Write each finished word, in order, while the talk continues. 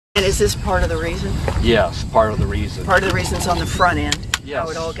And is this part of the reason? Yes, part of the reason. Part of the reason's on the front end, yes. How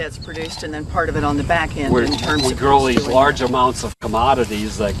it all gets produced, and then part of it on the back end in terms we of grow these large amounts of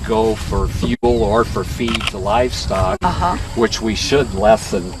commodities that go for fuel or for feed to livestock, which we should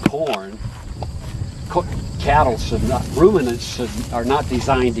less than corn. Cattle should not, ruminants are not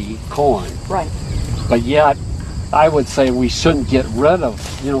designed to eat corn. Right. But yet, I would say we shouldn't get rid of,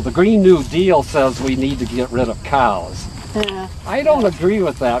 the Green New Deal says we need to get rid of cows. Yeah. I don't agree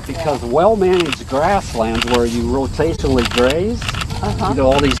with that because well-managed grasslands where you rotationally graze,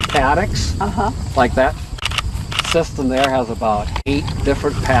 all these paddocks, like that system there has about 8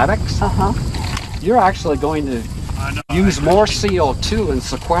 different paddocks. You're actually going to use more CO2 and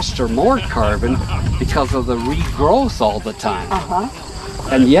sequester more carbon because of the regrowth all the time.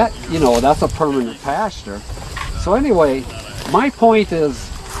 And yet, that's a permanent pasture. So anyway, my point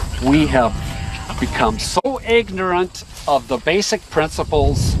is we have become so ignorant of the basic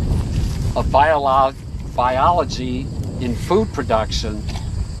principles of biology in food production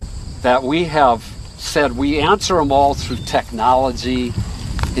that we have said we answer them all through technology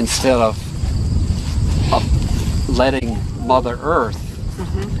instead of letting Mother Earth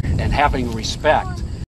and having respect.